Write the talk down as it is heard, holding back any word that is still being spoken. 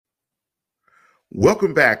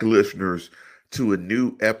Welcome back, listeners, to a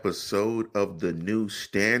new episode of The New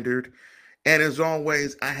Standard. And as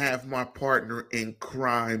always, I have my partner in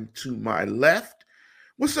crime to my left.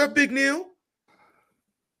 What's up, Big Neil?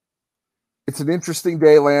 It's an interesting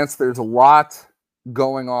day, Lance. There's a lot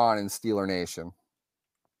going on in Steeler Nation.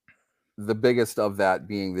 The biggest of that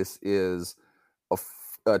being this is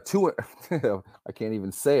a two. I can't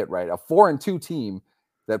even say it right. A 4-2 team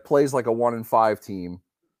that plays like a 1-5 team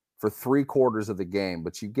for 3/4 of the game,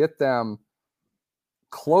 but you get them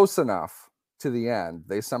close enough to the end,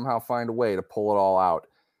 they somehow find a way to pull it all out.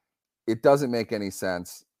 It doesn't make any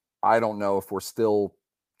sense. I don't know if we're still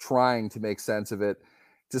trying to make sense of it.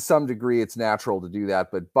 To some degree, it's natural to do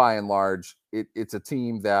that, but by and large, it's a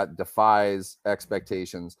team that defies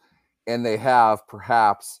expectations, and they have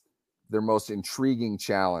perhaps their most intriguing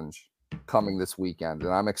challenge coming this weekend,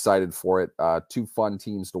 and I'm excited for it. Two fun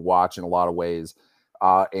teams to watch in a lot of ways,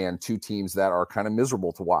 and two teams that are kind of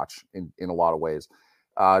miserable to watch in a lot of ways.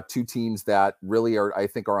 Two teams that really are, I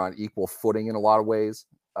think, are on equal footing in a lot of ways.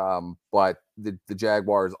 But the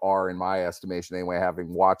Jaguars are, in my estimation anyway,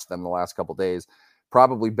 having watched them the last couple of days,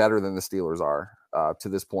 probably better than the Steelers are to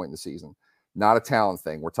this point in the season. Not a talent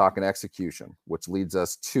thing. We're talking execution, which leads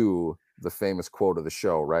us to the famous quote of the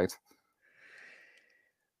show, right?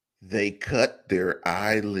 They cut their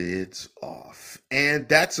eyelids off. And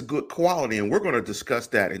that's a good quality. And we're going to discuss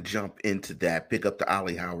that and jump into that. Pick up the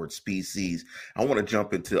Ollie Howard species. I want to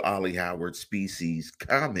jump into Ollie Howard species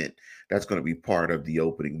comment. That's going to be part of the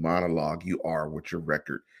opening monologue. You are what your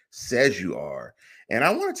record says you are. And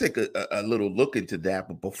I want to take a little look into that.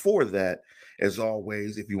 But before that, as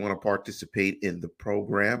always, if you want to participate in the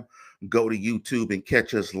program, go to YouTube and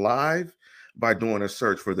catch us live by doing a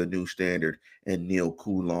search for the New Standard and Neil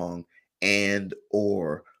Coulong and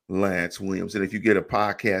or Lance Williams. And if you get a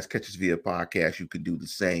podcast, catch us via podcast, you can do the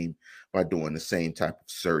same by doing the same type of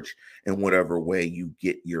search in whatever way you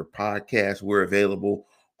get your podcast. We're available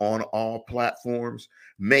on all platforms.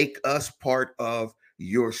 Make us part of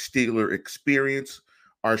your Steeler experience.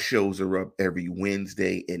 Our shows are up every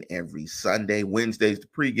Wednesday and every Sunday. Wednesday's the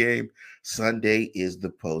pregame, Sunday is the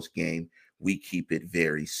postgame. We keep it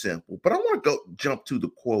very simple. But I want to go jump to the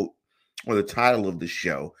quote or the title of the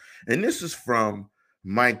show. And this is from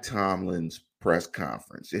Mike Tomlin's press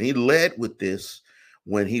conference. And he led with this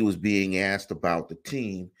when he was being asked about the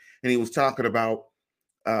team. And he was talking about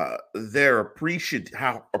how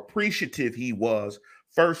appreciative he was,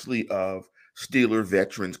 firstly, of Steeler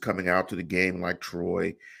veterans coming out to the game like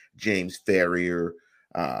Troy, James Ferrier,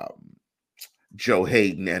 Joe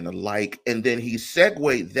Hayden, and the like. And then he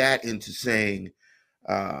segued that into saying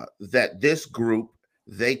that this group,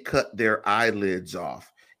 they cut their eyelids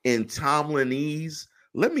off. In Tomlinese,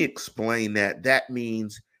 let me explain that. That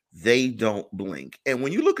means they don't blink. And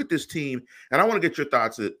when you look at this team, and I want to get your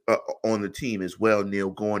thoughts on the team as well, Neil,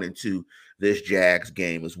 going into this Jags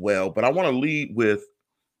game as well. But I want to lead with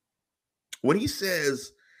when he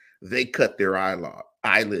says they cut their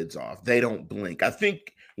eyelids off, they don't blink. I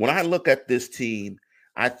think when I look at this team,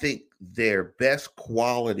 I think their best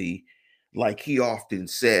quality, like he often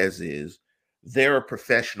says, is they're a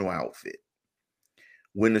professional outfit.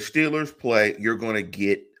 When the Steelers play, you're going to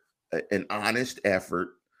get an honest effort.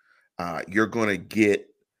 You're going to get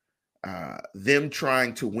them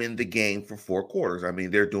trying to win the game for 4 quarters. I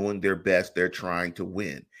mean, they're doing their best. They're trying to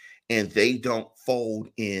win. And they don't fold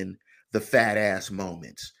in the fat ass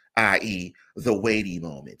moments, i.e., the weighty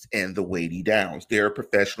moments and the weighty downs. They're a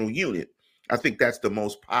professional unit. I think that's the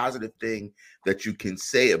most positive thing that you can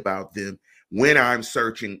say about them when I'm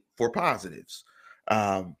searching for positives.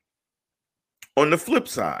 On the flip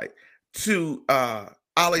side, to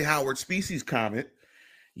Ollie Howard species comment,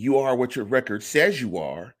 you are what your record says you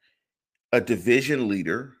are, a division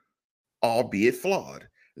leader, albeit flawed.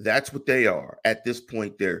 That's what they are. At this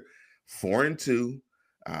point, they're 4-2.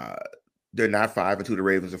 Uh, they're not 5-2. The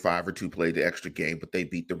Ravens are 5-2, played the extra game, but they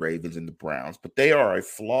beat the Ravens and the Browns. But they are a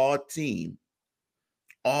flawed team,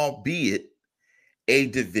 albeit a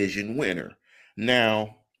division winner.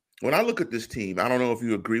 Now, when I look at this team, I don't know if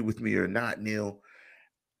you agree with me or not, Neil.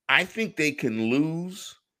 I think they can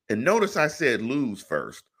lose, and notice I said lose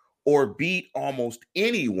first, or beat almost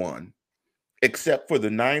anyone except for the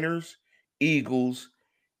Niners, Eagles,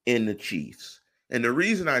 and the Chiefs. And the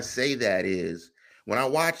reason I say that is when I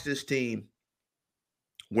watch this team,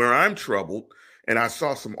 where I'm troubled, and I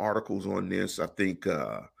saw some articles on this. I think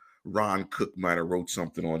Ron Cook might have wrote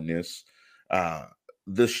something on this. Uh,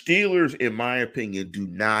 the Steelers, in my opinion, do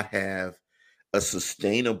not have a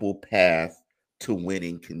sustainable path to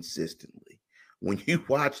winning consistently. When you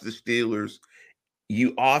watch the Steelers,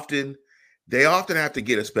 you often They often have to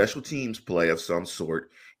get a special teams play of some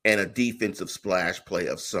sort and a defensive splash play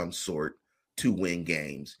of some sort to win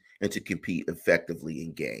games and to compete effectively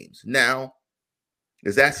in games. Now,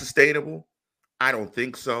 is that sustainable? I don't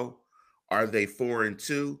think so. Are they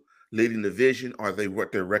 4-2, leading the division? Are they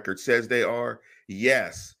what their record says they are?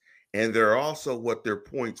 Yes. And they're also what their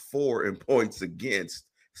points for and points against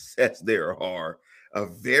says there are. A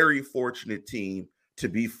very fortunate team to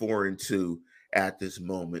be 4-2 at this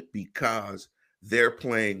moment because they're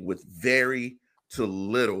playing with very to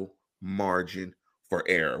little margin for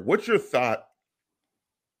error. What's your thought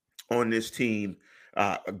on this team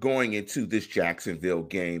going into this Jacksonville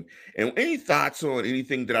game? And any thoughts on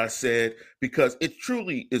anything that I said? Because it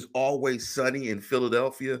truly is always sunny in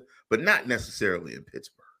Philadelphia, but not necessarily in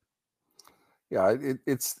Pittsburgh. Yeah,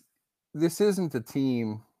 it's this isn't a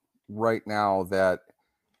team right now that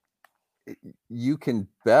you can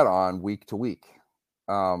bet on week to week.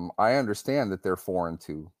 I understand that they're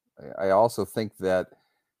 4-2. I also think that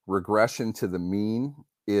regression to the mean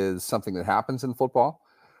is something that happens in football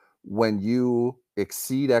when you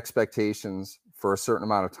exceed expectations for a certain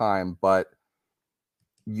amount of time, but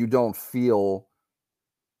you don't feel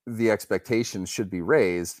the expectations should be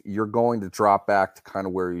raised, you're going to drop back to kind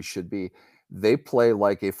of where you should be. They play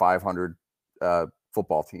like a 500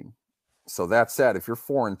 football team. So that said, if you're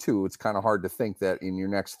 4-2, it's kind of hard to think that in your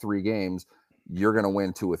next 3 games, you're going to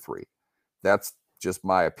win 2 or 3. That's just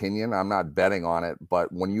my opinion. I'm not betting on it,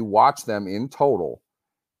 but when you watch them in total,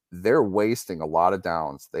 they're wasting a lot of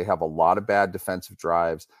downs. They have a lot of bad defensive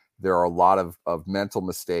drives. There are a lot of mental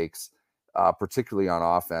mistakes, particularly on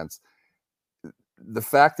offense. The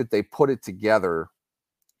fact that they put it together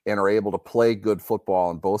and are able to play good football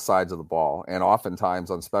on both sides of the ball, and oftentimes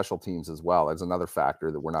on special teams as well, is another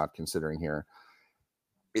factor that we're not considering here.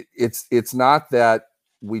 It's not that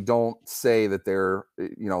we don't say that they're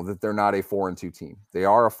not a 4-2 team. They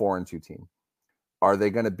are a 4-2 team. Are they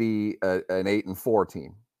going to be an 8-4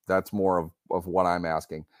 team? That's more of what I'm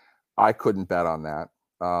asking. I couldn't bet on that.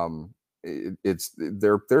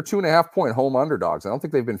 They're 2.5 point home underdogs. I don't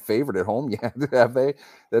think they've been favored at home yet, have they?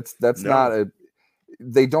 That's No. not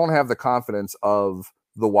they don't have the confidence of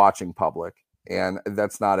the watching public, and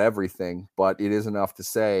that's not everything, but it is enough to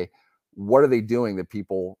say, what are they doing that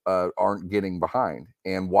people aren't getting behind?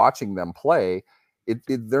 And watching them play,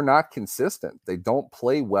 they're not consistent. They don't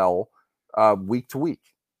play well week to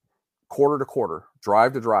week, quarter to quarter,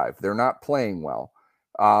 drive to drive. They're not playing well.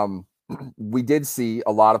 We did see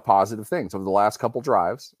a lot of positive things over the last couple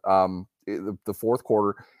drives. The fourth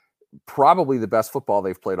quarter, probably the best football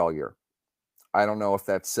they've played all year. I don't know if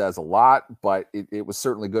that says a lot, but it was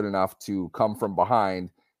certainly good enough to come from behind,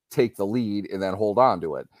 take the lead, and then hold on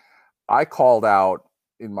to it. I called out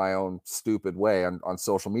in my own stupid way on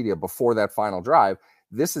social media before that final drive.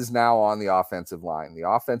 This is now on the offensive line. The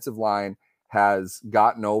offensive line has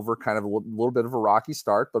gotten over kind of a little bit of a rocky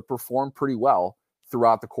start, but performed pretty well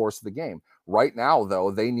throughout the course of the game. Right now, though,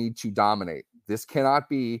 they need to dominate. This cannot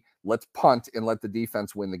be, let's punt and let the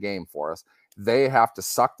defense win the game for us. They have to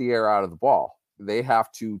suck the air out of the ball. They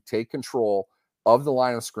have to take control of the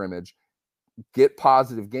line of scrimmage, get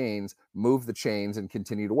positive gains, move the chains, and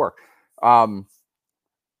continue to work.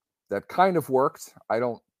 That kind of worked. I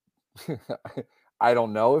don't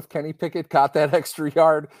know if Kenny Pickett got that extra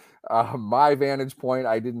yard. My vantage point,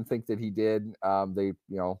 I didn't think that he did. They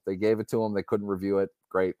gave it to him. They couldn't review it.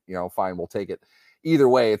 Great. Fine. We'll take it. Either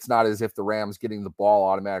way, it's not as if the Rams getting the ball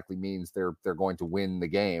automatically means they're going to win the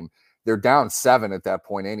game. They're down 7 at that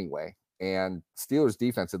point anyway. And Steelers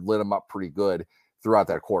defense had lit them up pretty good throughout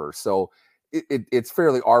that quarter. So it's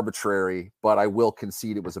fairly arbitrary, but I will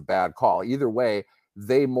concede it was a bad call. Either way,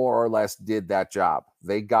 they more or less did that job.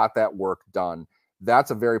 They got that work done.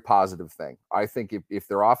 That's a very positive thing. I think if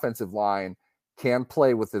their offensive line can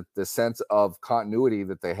play with the sense of continuity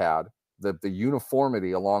that they had, the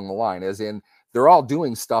uniformity along the line, as in they're all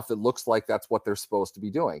doing stuff that looks like that's what they're supposed to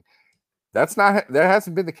be doing. That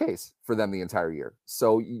hasn't been the case for them the entire year.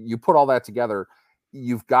 So you put all that together,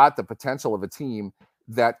 you've got the potential of a team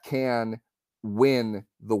that can win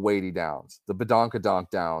the weighty downs, the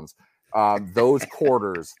badonkadonk downs, those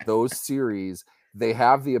quarters, those series. They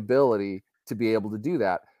have the ability to be able to do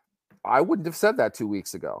that. I wouldn't have said that 2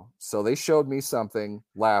 weeks ago. So they showed me something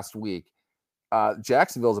last week.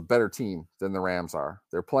 Jacksonville's a better team than the Rams are.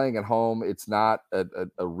 They're playing at home. It's not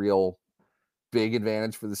a real big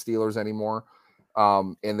advantage for the Steelers anymore.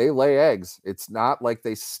 And they lay eggs. It's not like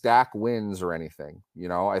they stack wins or anything.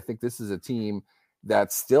 I think this is a team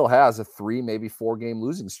that still has a 3, maybe 4 game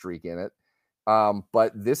losing streak in it.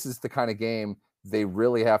 But this is the kind of game they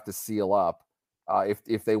really have to seal up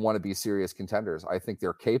if they want to be serious contenders. I think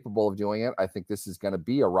they're capable of doing it. I think this is going to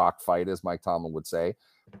be a rock fight, as Mike Tomlin would say,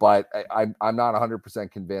 but I'm not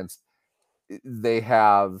 100% convinced they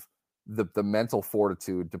have the mental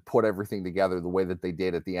fortitude to put everything together the way that they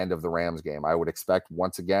did at the end of the Rams game. I would expect,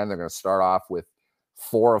 once again, they're going to start off with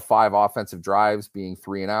 4 of 5 offensive drives being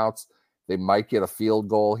 3 and outs. They might get a field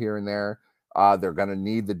goal here and there. They're going to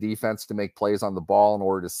need the defense to make plays on the ball in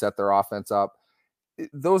order to set their offense up.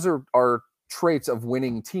 Those are traits of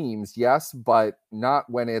winning teams, yes, but not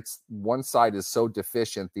when it's one side is so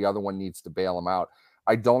deficient, the other one needs to bail them out.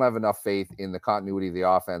 I don't have enough faith in the continuity of the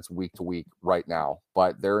offense week to week right now,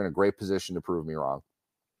 but they're in a great position to prove me wrong.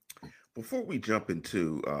 Before we jump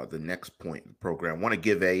into the next point in the program, I want to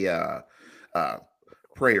give a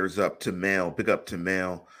prayers up to Mel, big up to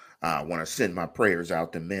Mel. I want to send my prayers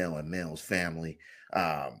out to Mel and Mel's family.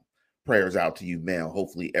 Prayers out to you, Mel.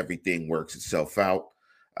 Hopefully everything works itself out.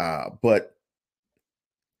 But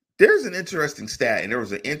there's an interesting stat, and there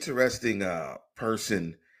was an interesting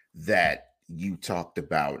person that you talked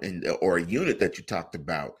about, or a unit that you talked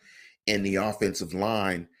about in the offensive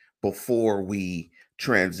line before we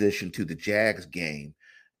transition to the Jags game.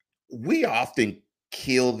 We often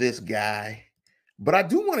kill this guy, but I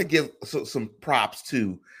do want to give some props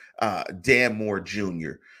to Dan Moore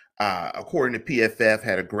Jr. According to PFF,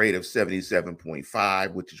 had a grade of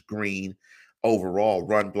 77.5, which is green. Overall,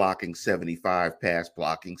 run blocking 75, pass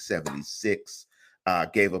blocking 76.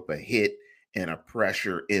 Gave up a hit and a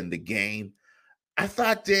pressure in the game. I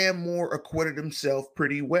thought Dan Moore acquitted himself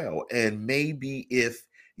pretty well. And maybe if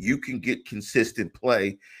you can get consistent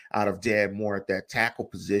play out of Dan Moore at that tackle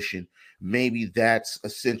position, maybe that's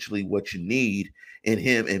essentially what you need in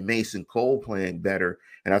him and Mason Cole playing better.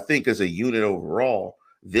 And I think as a unit overall,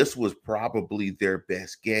 this was probably their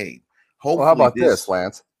best game. Hopefully, well, how about this,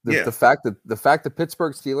 Lance? The fact that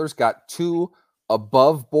Pittsburgh Steelers got 2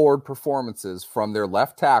 above board performances from their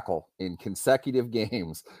left tackle in consecutive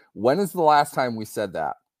games. When is the last time we said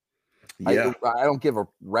that? Yeah. I don't give a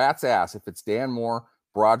rat's ass if it's Dan Moore,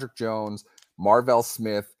 Broderick Jones, Marvell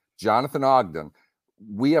Smith, Jonathan Ogden.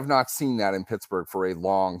 We have not seen that in Pittsburgh for a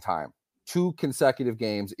long time. 2 consecutive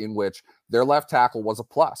games in which their left tackle was a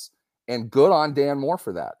plus, and good on Dan Moore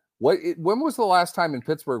for that. When was the last time in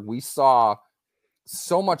Pittsburgh we saw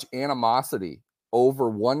so much animosity over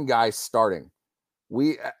one guy starting?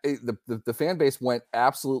 The fan base went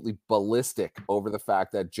absolutely ballistic over the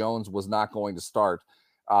fact that Jones was not going to start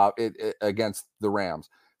against the Rams.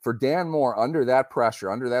 For Dan Moore, under that pressure,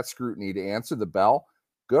 under that scrutiny, to answer the bell,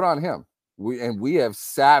 good on him. We have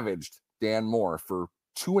savaged Dan Moore for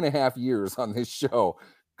 2.5 years on this show.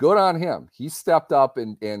 Good on him. He stepped up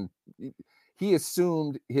and he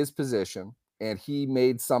assumed his position, and he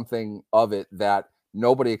made something of it that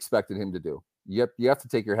nobody expected him to do. You have to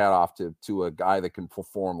take your hat off to a guy that can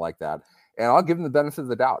perform like that. And I'll give him the benefit of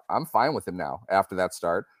the doubt. I'm fine with him now after that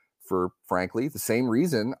start, for frankly the same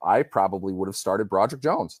reason I probably would have started Broderick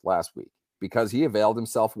Jones last week, because he availed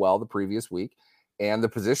himself well the previous week and the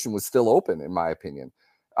position was still open, in my opinion.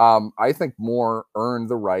 I think Moore earned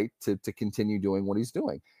the right to continue doing what he's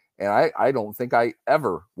doing. And I don't think I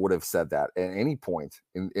ever would have said that at any point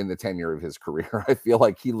in the tenure of his career. I feel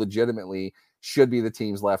like he legitimately should be the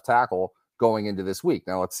team's left tackle going into this week.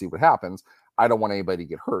 Now, let's see what happens. I don't want anybody to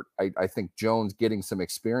get hurt. I think Jones getting some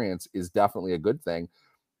experience is definitely a good thing.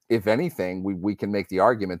 If anything, we can make the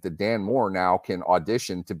argument that Dan Moore now can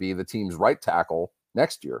audition to be the team's right tackle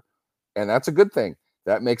next year. And that's a good thing.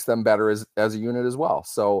 That makes them better as a unit as well.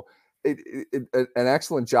 So an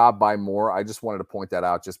excellent job by Moore. I just wanted to point that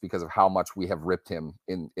out just because of how much we have ripped him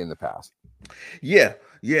in the past. Yeah.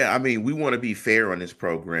 I mean, we want to be fair on this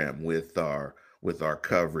program with our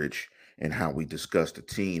coverage and how we discuss the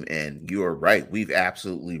team. And you're right. We've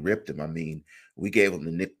absolutely ripped him. I mean, we gave him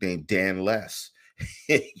the nickname Dan Less,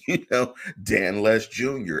 Dan Less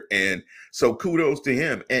Jr. And so kudos to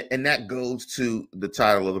him. And that goes to the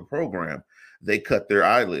title of the program. They cut their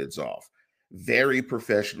eyelids off. Very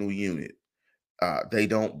professional unit. They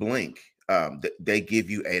don't blink. They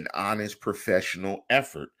give you an honest professional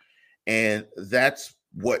effort. And that's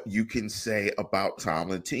what you can say about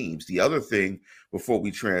Tomlin teams. The other thing, before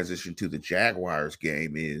we transition to the Jaguars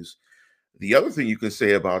game, is the other thing you can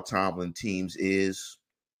say about Tomlin teams is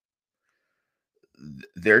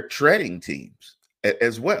they're treading teams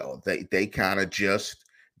as well. They kind of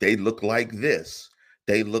they look like this.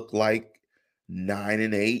 They look like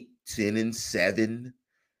 9-8, 10-7.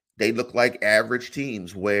 They look like average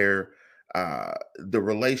teams where the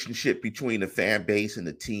relationship between the fan base and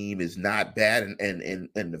the team is not bad, and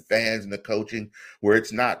the fans and the coaching, where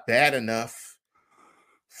it's not bad enough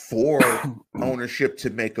for ownership to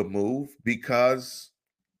make a move because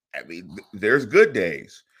I mean there's good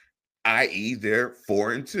days, i.e., they're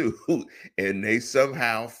 4-2, and they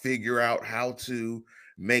somehow figure out how to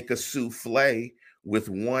make a souffle with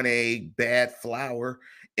one egg, bad flour,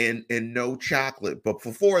 and no chocolate. But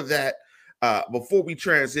before that, before we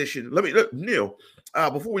transition, Neil,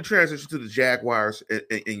 before we transition to the Jaguars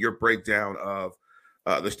and your breakdown of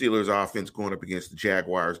the Steelers' offense going up against the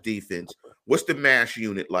Jaguars' defense, what's the mash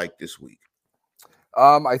unit like this week?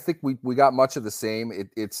 I think we got much of the same.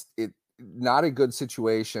 It's not a good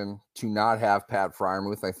situation to not have Pat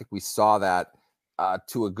Freiermuth. I think we saw that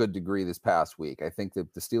to a good degree this past week. I think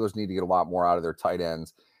that the Steelers need to get a lot more out of their tight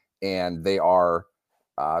ends, and they are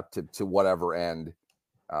to whatever end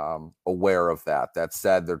aware of that. That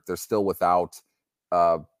said, they're still without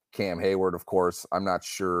Cam Hayward, of course. I'm not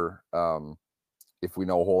sure if we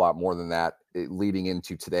know a whole lot more than that leading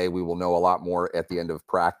into today. We will know a lot more at the end of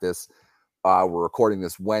practice. We're recording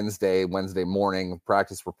this Wednesday morning.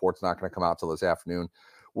 Practice report's not going to come out till this afternoon.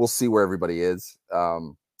 We'll see where everybody is.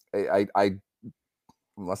 I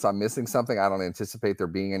unless I'm missing something, I don't anticipate there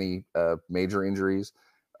being any major injuries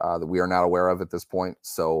that we are not aware of at this point.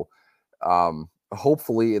 So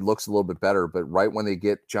hopefully it looks a little bit better. But right when they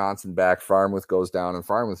get Johnson back, Freiermuth goes down, and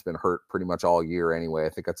Freiermuth's been hurt pretty much all year anyway. I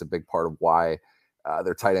think that's a big part of why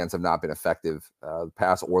their tight ends have not been effective, the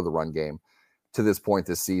pass or the run game, to this point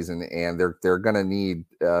this season, and they're going to need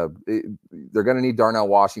Darnell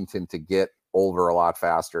Washington to get over a lot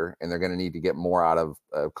faster, and they're going to need to get more out of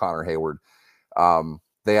Connor Hayward.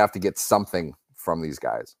 They have to get something from these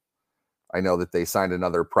guys. I know that they signed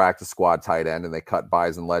another practice squad tight end, and they cut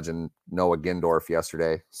Bison legend Noah Gindorf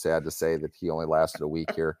yesterday. Sad to say that he only lasted a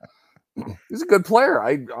week here. He's a good player.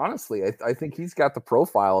 I think he's got the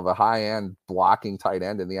profile of a high-end blocking tight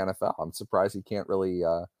end in the NFL. I'm surprised he can't really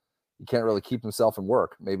keep himself in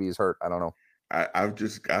work. Maybe he's hurt. I don't know. I'm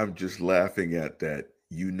just laughing at that.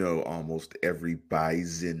 Almost every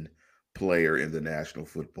Bison player in the National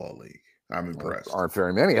Football League. I'm impressed. There aren't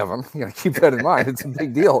very many of them. You got to keep that in mind. It's a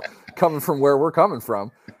big deal coming from where we're coming from.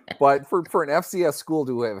 But for an FCS school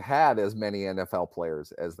to have had as many NFL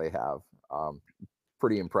players as they have,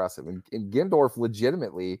 pretty impressive. And Gindorf,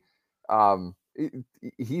 legitimately,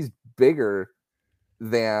 he's bigger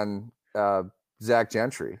than Zach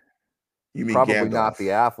Gentry. You mean probably Gandalf? Not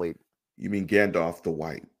the athlete. You mean Gandalf the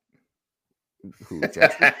White? Who,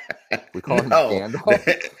 Gentry? We call him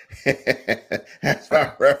Gandalf. That's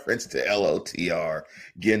my reference to LOTR.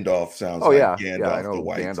 Gandalf sounds like Gandalf the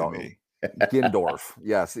White Gandalf. to me. Gindorf.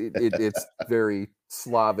 Yes, it's very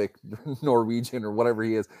Slavic, Norwegian, or whatever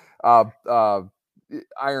he is.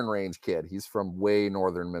 Iron Range kid. He's from way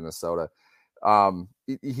northern Minnesota.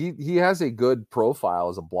 He has a good profile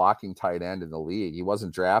as a blocking tight end in the league. He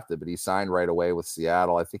wasn't drafted, but he signed right away with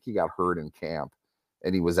Seattle. I think he got hurt in camp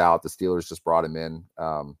and he was out. The Steelers just brought him in.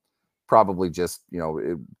 Probably just,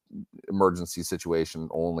 emergency situation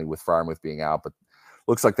only with Freiermuth being out, but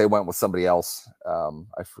looks like they went with somebody else.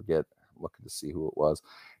 I forget. I'm looking to see who it was.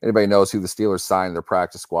 Anybody knows who the Steelers signed their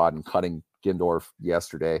practice squad and cutting Gindorf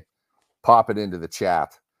yesterday? Pop it into the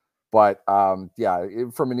chat. But from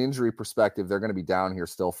an injury perspective, they're going to be down here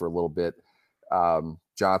still for a little bit.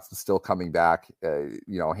 Johnson's still coming back.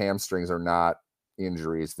 Hamstrings are not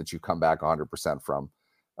injuries that you come back 100% from.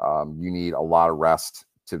 You need a lot of rest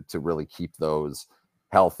to really keep those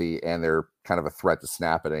healthy, and they're kind of a threat to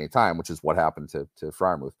snap at any time, which is what happened to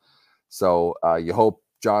Freiermuth. So you hope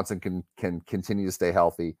Johnson can continue to stay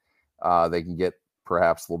healthy. They can get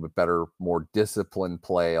perhaps a little bit better, more disciplined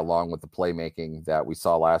play along with the playmaking that we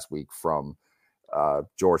saw last week from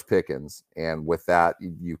George Pickens. And with that,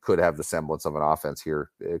 you could have the semblance of an offense here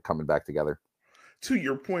coming back together. To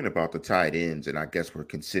your point about the tight ends, and I guess we're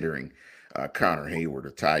considering Connor Hayward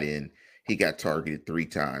a tight end. He got targeted 3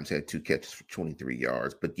 times, had 2 catches for 23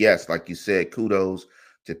 yards. But yes, like you said, kudos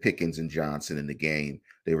to Pickens and Johnson in the game.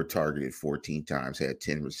 They were targeted 14 times, had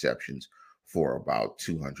 10 receptions for about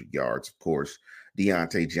 200 yards. Of course,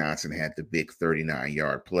 Deontay Johnson had the big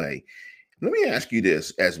 39-yard play. Let me ask you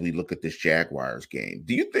this as we look at this Jaguars game.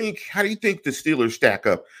 How do you think the Steelers stack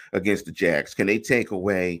up against the Jags? Can they take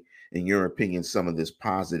away, in your opinion, some of this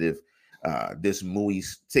positive, take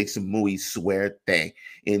some muy suerte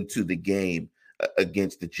into the game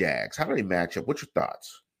against the Jags? How do they match up? What's your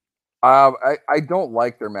thoughts? I don't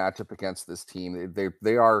like their matchup against this team.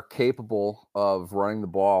 They are capable of running the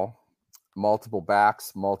ball, multiple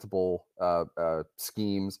backs, multiple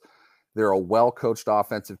schemes. They're a well-coached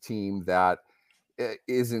offensive team that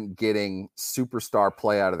isn't getting superstar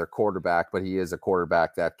play out of their quarterback, but he is a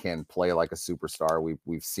quarterback that can play like a superstar.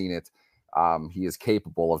 We've seen it. He is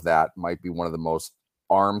capable of that. Might be one of the most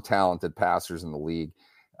arm-talented passers in the league.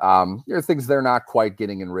 There are things they're not quite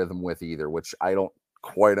getting in rhythm with either, which I don't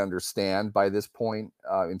quite understand by this point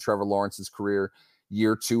in Trevor Lawrence's career.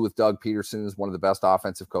 Year 2 with Doug Peterson is one of the best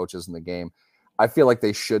offensive coaches in the game. I feel like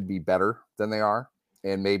they should be better than they are.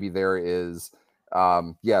 And maybe there is,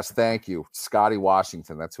 yes, thank you, Scotty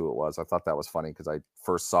Washington. That's who it was. I thought that was funny because I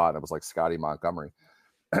first saw it and it was like Scotty Montgomery.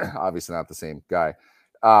 Obviously not the same guy.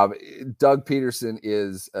 Doug Peterson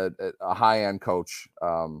is a high-end coach,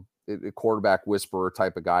 a quarterback whisperer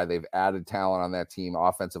type of guy. They've added talent on that team,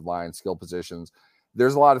 offensive line, skill positions.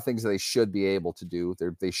 There's a lot of things that they should be able to do.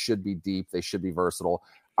 They should be deep. They should be versatile.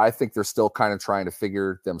 I think they're still kind of trying to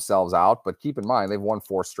figure themselves out, but keep in mind, they've won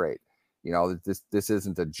 4 straight. You know, this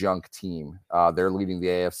isn't a junk team. They're leading the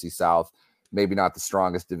AFC South, maybe not the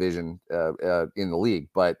strongest division in the league,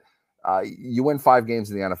 but you win 5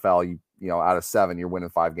 games in the NFL, you know, out of 7, you're winning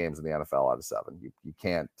 5 games in the NFL out of 7. You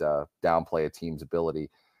can't downplay a team's ability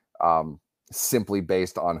simply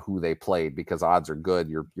based on who they played, because odds are good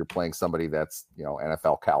you're playing somebody that's, you know,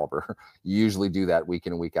 NFL caliber. You usually do that week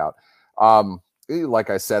in and week out. Like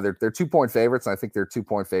I said, they're 2-point favorites, and I think they're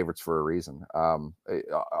 2-point favorites for a reason.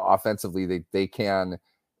 Offensively, they can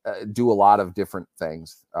do a lot of different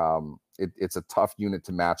things. It's a tough unit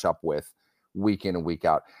to match up with week in and week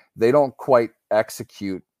out. They don't quite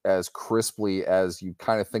execute as crisply as you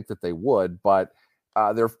kind of think that they would, but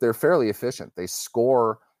they're fairly efficient. They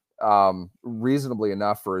score reasonably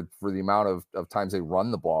enough for the amount of times they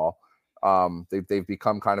run the ball. They've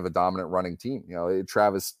become kind of a dominant running team. You know,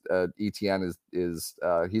 Travis Etienne is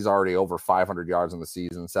he's already over 500 yards in the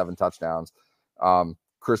season, 7 touchdowns.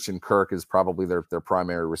 Christian Kirk is probably their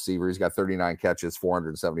primary receiver. He's got 39 catches,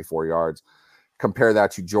 474 yards. Compare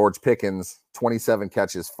that to George Pickens, 27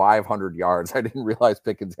 catches, 500 yards. I didn't realize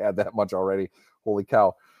Pickens had that much already. Holy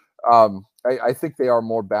cow. I think they are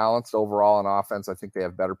more balanced overall in offense. I think they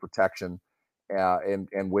have better protection.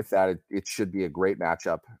 And with that, it should be a great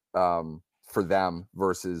matchup for them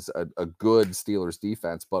versus a good Steelers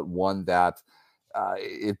defense, but one that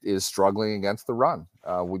it is struggling against the run.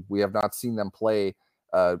 We have not seen them play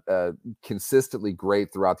consistently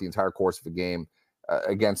great throughout the entire course of a game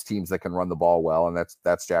against teams that can run the ball well, and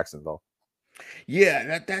that's Jacksonville.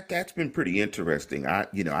 Yeah, that's been pretty interesting. I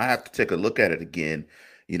have to take a look at it again.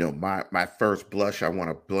 You know, my first blush, I want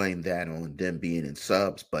to blame that on them being in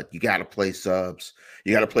subs, but you got to play subs.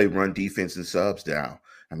 You got to play run defense and subs now.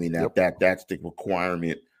 I mean, Yep. that's the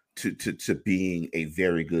requirement to being a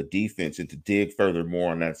very good defense. And to dig further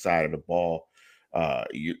more on that side of the ball,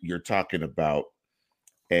 you're talking about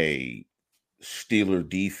a Steeler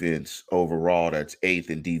defense overall that's 8th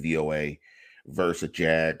in DVOA versus a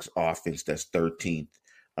Jags offense that's 13th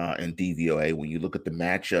in DVOA. When you look at the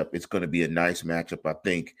matchup, it's going to be a nice matchup, I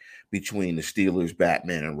think, between the Steelers,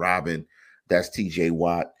 Batman, and Robin. That's TJ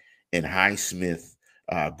Watt and Highsmith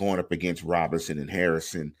going up against Robinson and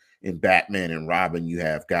Harrison. In Batman and Robin, you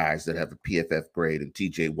have guys that have a PFF grade and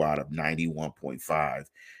TJ Watt of 91.5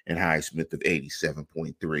 and Highsmith of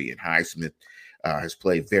 87.3. And Highsmith has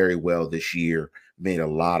played very well this year, made a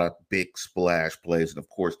lot of big splash plays. And of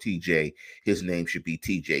course, TJ, his name should be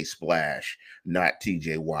TJ Splash, not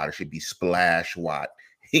TJ Watt. It should be Splash Watt.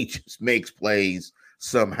 He just makes plays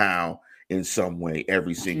somehow, in some way,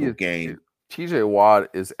 every single game. TJ Watt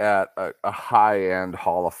is at a high-end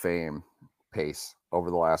Hall of Fame pace over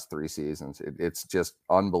the last 3 seasons. It's just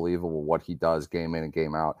unbelievable what he does game in and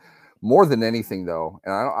game out. More than anything, though,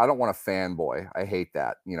 and I don't want to fanboy. I hate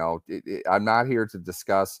that. You know, I'm not here to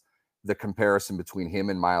discuss the comparison between him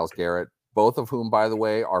and Myles Garrett, both of whom, by the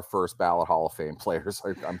way, are first ballot Hall of Fame players.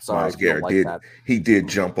 I'm sorry, Myles Garrett like that. He did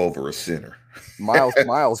jump over a center.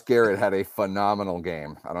 Myles Garrett had a phenomenal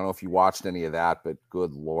game. I don't know if you watched any of that, but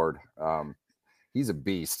good Lord. He's a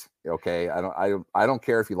beast. Okay. I don't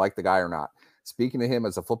care if you like the guy or not. Speaking to him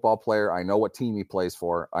as a football player, I know what team he plays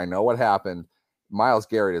for. I know what happened. Myles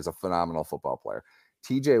Garrett is a phenomenal football player.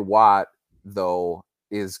 TJ Watt, though,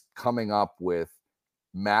 is coming up with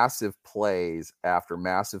massive plays after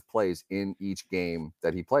massive plays in each game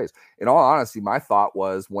that he plays. In all honesty, my thought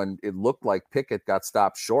was when it looked like Pickett got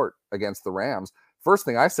stopped short against the Rams, first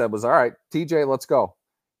thing I said was, all right, TJ, let's go.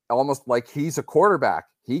 Almost like he's a quarterback.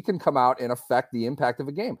 He can come out and affect the impact of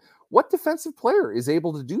a game. What defensive player is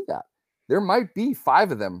able to do that? There might be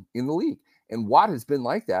 5 of them in the league. And Watt has been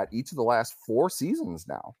like that each of the last 4 seasons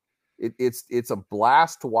now. It's a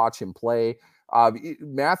blast to watch him play.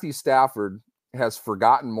 Matthew Stafford has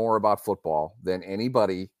forgotten more about football than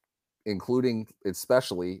anybody, including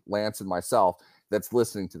especially Lance and myself, that's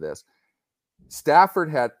listening to this. Stafford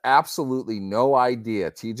had absolutely no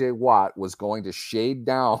idea TJ Watt was going to shade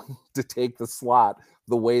down to take the slot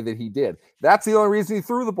the way that he did. That's the only reason he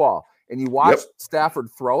threw the ball. And you watched Yep. Stafford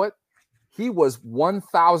throw it. He was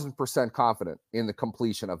 1,000% confident in the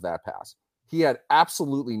completion of that pass. He had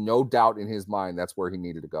absolutely no doubt in his mind that's where he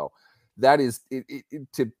needed to go. That is,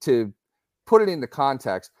 to put it into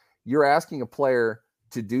context, you're asking a player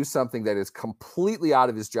to do something that is completely out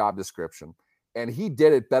of his job description. And he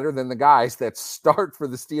did it better than the guys that start for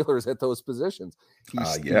the Steelers at those positions. He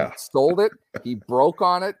Yeah. sold it. He broke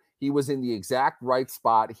on it. He was in the exact right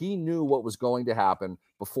spot. He knew what was going to happen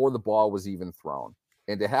before the ball was even thrown.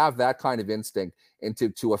 And to have that kind of instinct and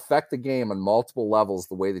to affect the game on multiple levels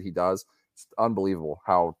the way that he does, it's unbelievable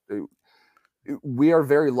how we are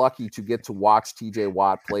very lucky to get to watch TJ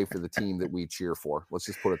Watt play for the team that we cheer for. Let's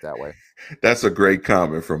just put it that way. That's a great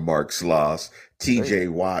comment from Mark Sloss. TJ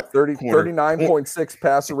Watt, 39.6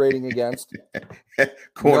 passer rating against.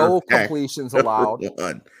 No completions allowed.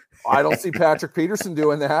 One. I don't see Patrick Peterson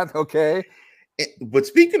doing that. Okay. But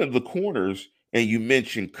speaking of the corners, and you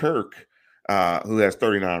mentioned Kirk, who has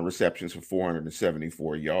 39 receptions for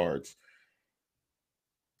 474 yards.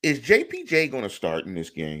 Is JPJ going to start in this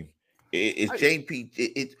game? Is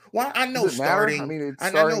JP? Well, I know starting. I mean, I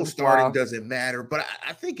know starting doesn't matter, but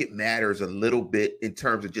I think it matters a little bit in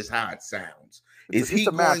terms of just how it sounds. Is he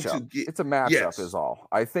going to get? It's a matchup, yes. is all.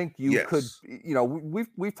 I think you could. You know,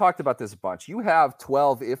 we've talked about this a bunch. You have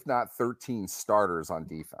 12, if not 13, starters on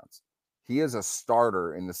defense. He is a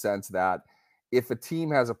starter in the sense that if a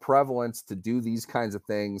team has a prevalence to do these kinds of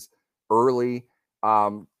things early,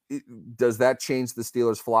 does that change the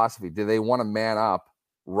Steelers' philosophy? Do they want to man up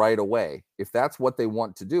right away? If that's what they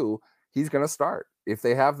want to do, he's going to start. If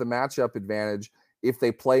they have the matchup advantage, if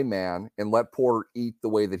they play man and let Porter eat the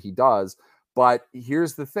way that he does. But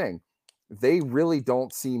here's the thing. They really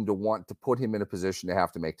don't seem to want to put him in a position to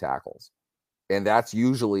have to make tackles. And that's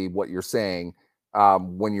usually what you're saying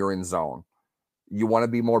when you're in zone. You want to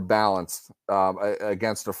be more balanced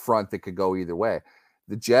against a front that could go either way.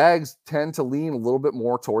 The Jags tend to lean a little bit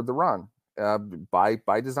more toward the run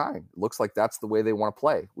by design. It looks like that's the way they want to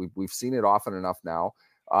play. We've seen it often enough now.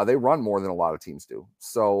 They run more than a lot of teams do.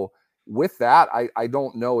 So with that, I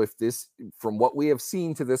don't know if this, from what we have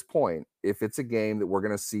seen to this point, if it's a game that we're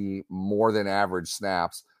going to see more than average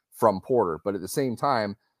snaps from Porter. But at the same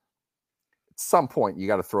time, at some point, you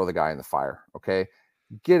got to throw the guy in the fire, okay?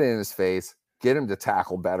 Get in his face. Get him to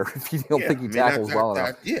tackle better if you don't think he tackles well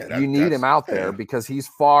enough. You need him out there because he's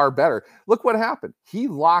far better. Look what happened. He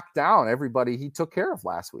locked down everybody he took care of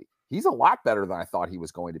last week. He's a lot better than I thought he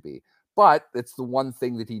was going to be. But it's the one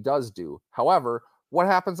thing that he does do. However, what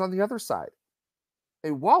happens on the other side?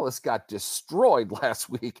 Wallace got destroyed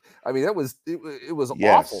last week. I mean, it was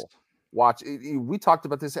awful. We talked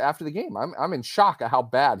about this after the game. I'm in shock at how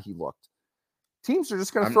bad he looked. Teams are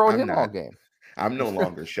just going to throw at him all game. I'm no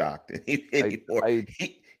longer shocked anymore.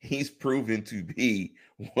 He's proven to be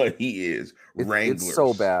what he is. Wranglers. It's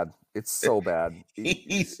so bad. It's so bad.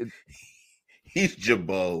 He's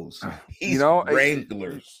Jabos. He's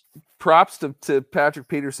Wranglers. Props to Patrick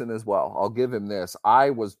Peterson as well. I'll give him this.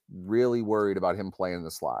 I was really worried about him playing in the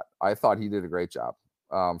slot. I thought he did a great job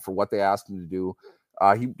for what they asked him to do.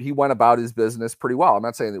 He went about his business pretty well. I'm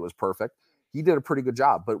not saying it was perfect. He did a pretty good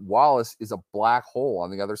job, but Wallace is a black hole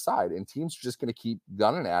on the other side, and teams are just going to keep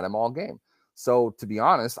gunning at him all game. So to be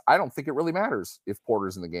honest, I don't think it really matters if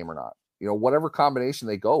Porter's in the game or not. You know, whatever combination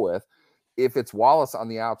they go with, if it's Wallace on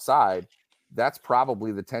the outside, that's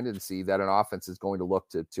probably the tendency that an offense is going to look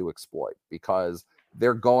to exploit because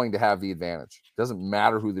they're going to have the advantage. It doesn't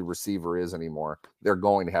matter who the receiver is anymore. They're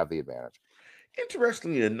going to have the advantage.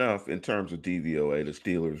 Interestingly enough, in terms of DVOA, the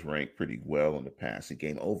Steelers rank pretty well in the passing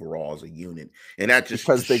game overall as a unit, and that just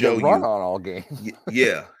because they get run on all game.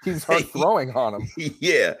 Yeah, teams aren't throwing on them.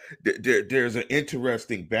 Yeah, there's an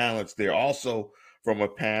interesting balance there. Also, from a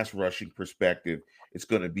pass rushing perspective, it's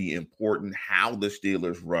going to be important how the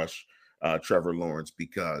Steelers rush Trevor Lawrence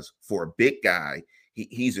because for a big guy,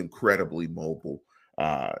 he's incredibly mobile.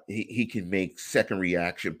 He can make second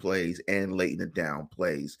reaction plays and late in the down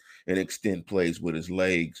plays and extend plays with his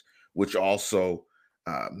legs, which also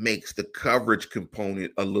makes the coverage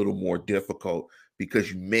component a little more difficult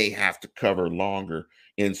because you may have to cover longer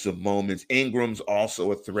in some moments. Ingram's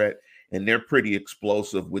also a threat, and they're pretty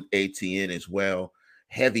explosive with ATN as well.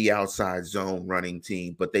 Heavy outside zone running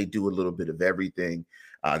team, but they do a little bit of everything.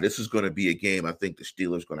 This is going to be a game I think the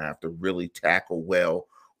Steelers are going to have to really tackle well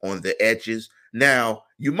on the edges. Now,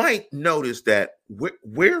 you might notice that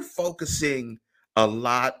we're focusing a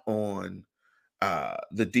lot on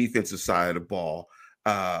the defensive side of the ball.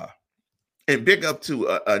 And big up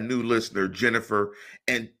to a new listener, Jennifer.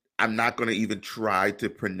 And I'm not going to even try to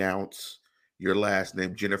pronounce your last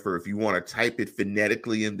name, Jennifer. If you want to type it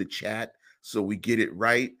phonetically in the chat so we get it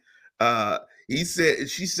right. Uh, she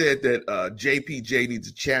said that JPJ needs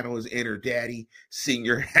to channel his inner daddy.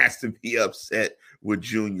 Senior has to be upset with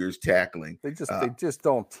Junior's tackling. They just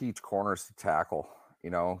don't teach corners to tackle.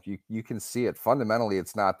 You can see it. Fundamentally,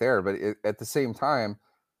 it's not there, but at the same time,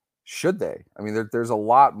 should they? I mean, there's a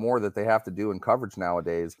lot more that they have to do in coverage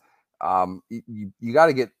nowadays. You got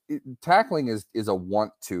to get tackling is a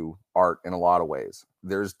want to art in a lot of ways.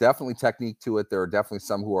 There's definitely technique to it. There are definitely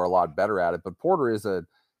some who are a lot better at it, but Porter is a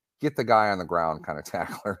get the guy on the ground kind of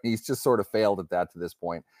tackler. He's just sort of failed at that to this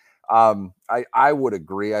point. I would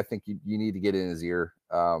agree. I think you need to get in his ear.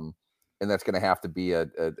 And that's going to have to be a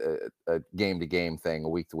game-to-game thing, a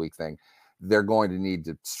week-to-week thing. They're going to need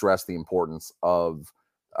to stress the importance of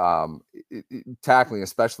tackling,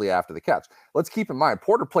 especially after the catch. Let's keep in mind,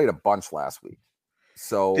 Porter played a bunch last week.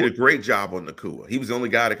 So did a great job on Nacua. He was the only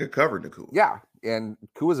guy that could cover Nacua. Yeah, and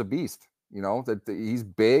Nacua's a beast. He's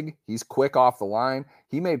big, he's quick off the line.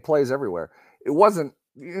 He made plays everywhere. It wasn't,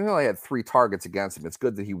 he only had 3 targets against him. It's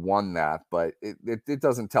good that he won that, but it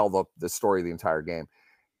doesn't tell the story of the entire game.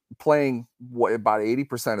 Playing about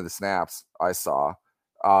 80% of the snaps I saw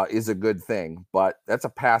is a good thing, but that's a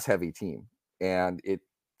pass-heavy team, and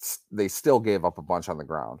they still gave up a bunch on the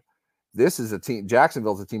ground. This is a team,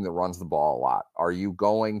 Jacksonville's a team that runs the ball a lot. Are you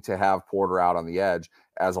going to have Porter out on the edge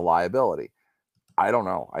as a liability? I don't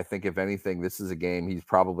know. I think if anything, this is a game he's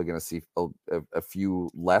probably going to see a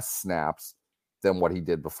few less snaps than what he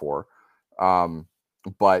did before.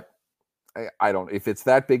 But I don't, if it's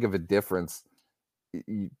that big of a difference,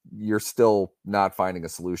 you're still not finding a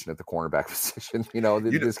solution at the cornerback position.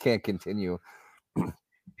 This can't continue.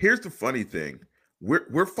 Here's the funny thing.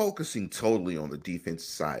 We're focusing totally on the defense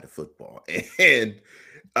side of football. And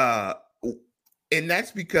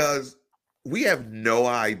that's because we have no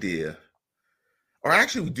idea, or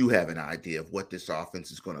actually we do have an idea of what this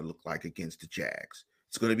offense is going to look like against the Jags.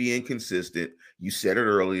 It's going to be inconsistent. You said it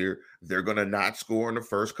earlier. They're going to not score in the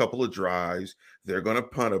first couple of drives. They're going to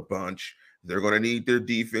punt a bunch. They're going to need their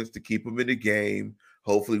defense to keep them in the game,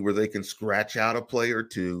 hopefully where they can scratch out a play or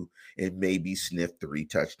two and maybe sniff 3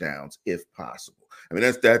 touchdowns if possible. I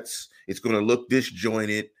mean, that's it's going to look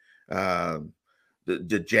disjointed.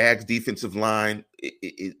 The Jags defensive line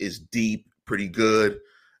is deep, pretty good.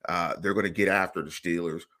 They're going to get after the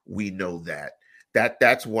Steelers. We know that.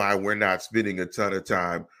 That's why we're not spending a ton of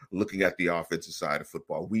time looking at the offensive side of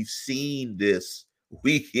football. We've seen this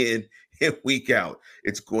week in and week out.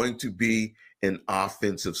 It's going to be an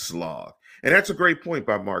offensive slog. And that's a great point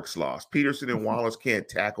by Mark Sloss. Peterson and Wallace can't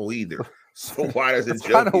tackle either. So why doesn't That's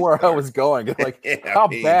kind of where start? I was going. Like, how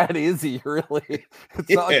bad is he really? It's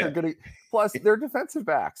not like they're going to. Plus, they're defensive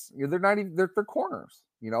backs. They're not even. They're corners.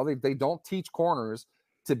 They don't teach corners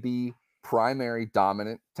to be primary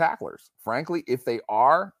dominant tacklers. Frankly, if they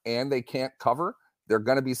are and they can't cover, they're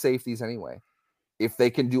going to be safeties anyway. If they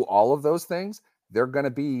can do all of those things, they're going to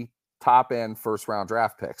be top end first round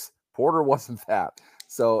draft picks. Porter wasn't that.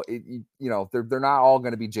 So, they're not all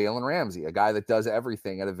going to be Jalen Ramsey, a guy that does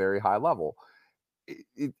everything at a very high level.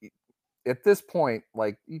 At this point,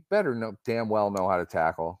 like, you better damn well know how to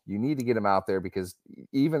tackle. You need to get him out there because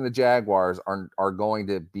even the Jaguars are going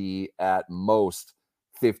to be at most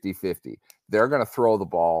 50-50. They're going to throw the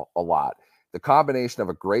ball a lot. The combination of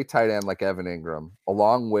a great tight end like Evan Ingram,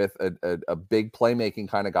 along with a big playmaking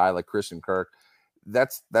kind of guy like Christian Kirk,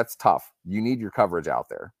 that's tough. You need your coverage out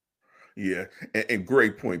there. Yeah, and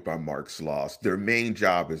great point by Mark Sloss. Their main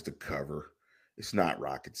job is to cover. It's not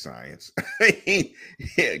rocket science.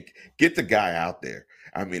 Get the guy out there.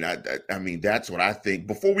 I mean, that's what I think.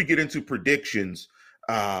 Before we get into predictions,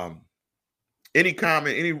 any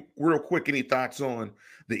comment, any thoughts on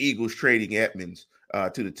the Eagles trading Edmonds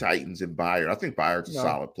to the Titans and Byard? I think Byard's a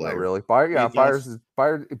solid player. Not really.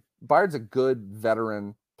 Byard's a good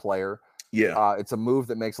veteran player. Yeah. It's a move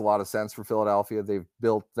that makes a lot of sense for Philadelphia. They've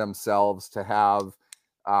built themselves to have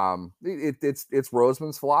it's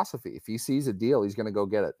Roseman's philosophy. If he sees a deal, he's going to go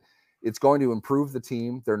get it. It's going to improve the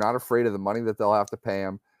team. They're not afraid of the money that they'll have to pay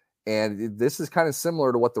him. And this is kind of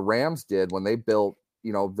similar to what the Rams did when they built,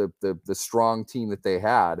 the strong team that they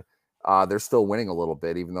had. They're still winning a little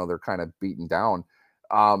bit, even though they're kind of beaten down.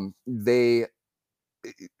 They're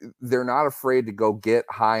not afraid to go get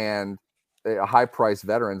high-priced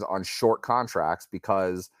veterans on short contracts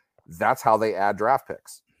because that's how they add draft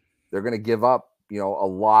picks. They're going to give up, a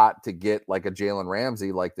lot to get like a Jalen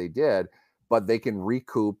Ramsey like they did, but they can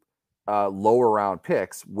recoup lower round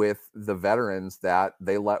picks with the veterans that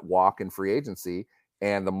they let walk in free agency,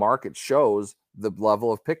 and the market shows the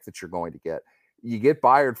level of pick that you're going to get. you get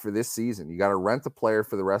Byard for this season. You got to rent the player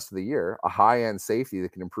for the rest of the year, a high-end safety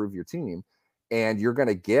that can improve your team, and you're going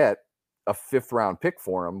to get a 5th-round pick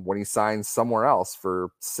for him when he signs somewhere else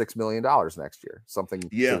for $6 million next year, something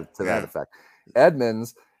Yeah, to that yeah, effect.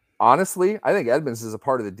 Edmonds, honestly, I think Edmonds is a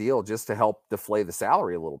part of the deal just to help deflate the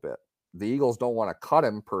salary a little bit. The Eagles don't want to cut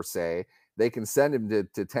him per se. They can send him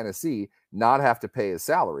to Tennessee, not have to pay his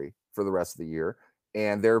salary for the rest of the year,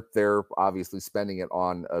 and they're obviously spending it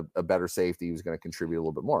on a better safety who's going to contribute a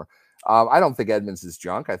little bit more. I don't think Edmonds is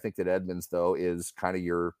junk. I think that Edmonds, though, is kind of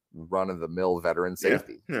your run-of-the-mill veteran yeah,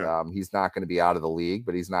 safety. yeah. He's not going to be out of the league,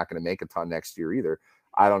 but he's not going to make a ton next year either.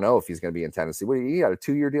 I don't know if he's going to be in Tennessee. He had a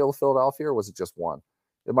 2-year deal with Philadelphia, or was it just one?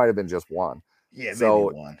 It might have been just one. Yeah, maybe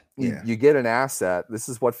So one. you, Yeah. you get an asset. This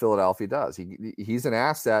is what Philadelphia does. He's an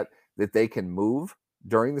asset that they can move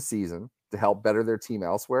during the season to help better their team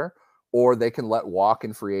elsewhere, or they can let walk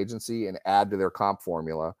in free agency and add to their comp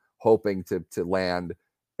formula, hoping to land,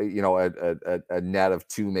 a net of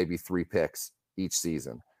 2, maybe 3 picks each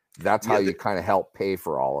season. That's how Yeah, you kind of help pay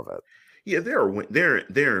for all of it. yeah, they're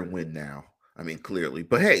in win now. I mean, clearly.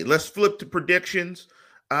 But hey, let's flip to predictions.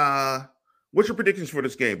 What's your predictions for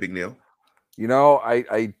this game, Big Neil?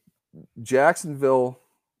 I Jacksonville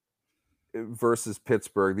versus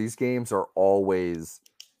Pittsburgh, these games are always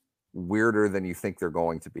weirder than you think they're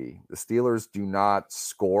going to be. The Steelers do not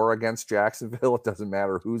score against Jacksonville. It doesn't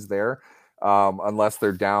matter who's there, unless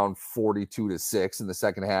they're down 42-6 in the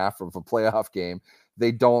second half of a playoff game.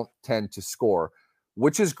 They don't tend to score,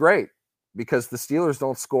 which is great because the Steelers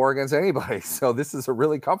don't score against anybody. So this is a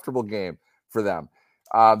really comfortable game for them.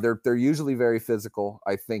 They're usually very physical.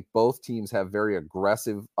 I think both teams have very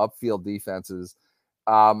aggressive upfield defenses.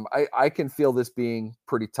 I can feel this being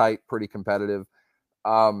pretty tight, pretty competitive.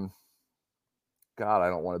 God, I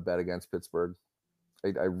don't want to bet against Pittsburgh.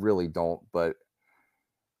 I really don't, but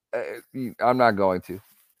I'm not going to.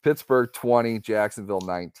 Pittsburgh 20, Jacksonville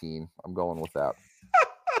 19. I'm going with that.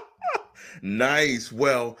 Nice.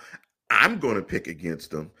 Well, I'm going to pick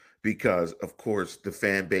against them because, of course, the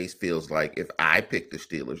fan base feels like if I pick the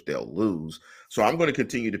Steelers, they'll lose. So I'm going to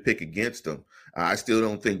continue to pick against them. I still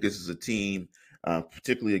don't think this is a team,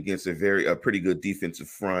 particularly against a pretty good defensive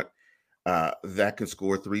front, that can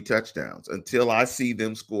score 3 touchdowns. Until I see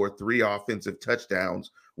them score 3 offensive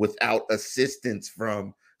touchdowns without assistance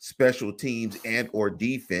from special teams and or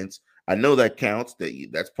defense. I know that counts.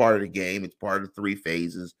 That's part of the game. It's part of 3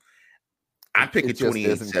 phases. I'm It picking just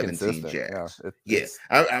isn't 28-17 consistent. Yeah, Jags. Yeah, it's.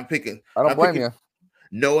 I'm picking. I don't I'm blame picking you.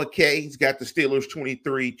 Noah K. He's got the Steelers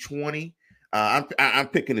 23-20. I'm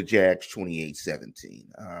picking the Jags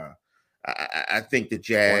 28-17. I think the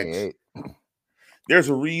Jags. 28. There's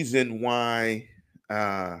a reason why.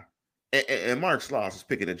 And Mark Sloss is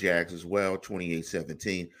picking the Jags as well,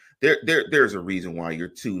 28-17. There's a reason why you're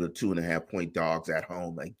 2 to 2.5 point dogs at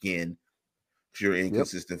home again. If you're an Yep.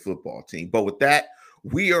 inconsistent football team. But with that,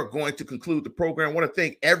 we are going to conclude the program. I want to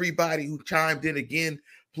thank everybody who chimed in again.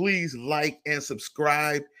 Please like and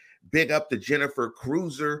subscribe. Big up to Jennifer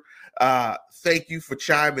Cruiser. Thank you for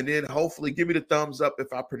chiming in. Hopefully, give me the thumbs up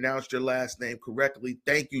if I pronounced your last name correctly.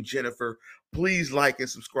 Thank you, Jennifer. Please like and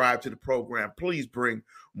subscribe to the program. Please bring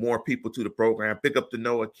more people to the program. Big up to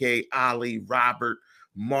Noah K, Ali, Robert,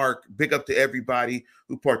 Mark. Big up to everybody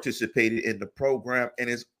who participated in the program. And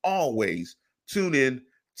as always, tune in,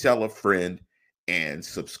 tell a friend, and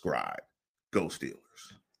subscribe. Go Steelers.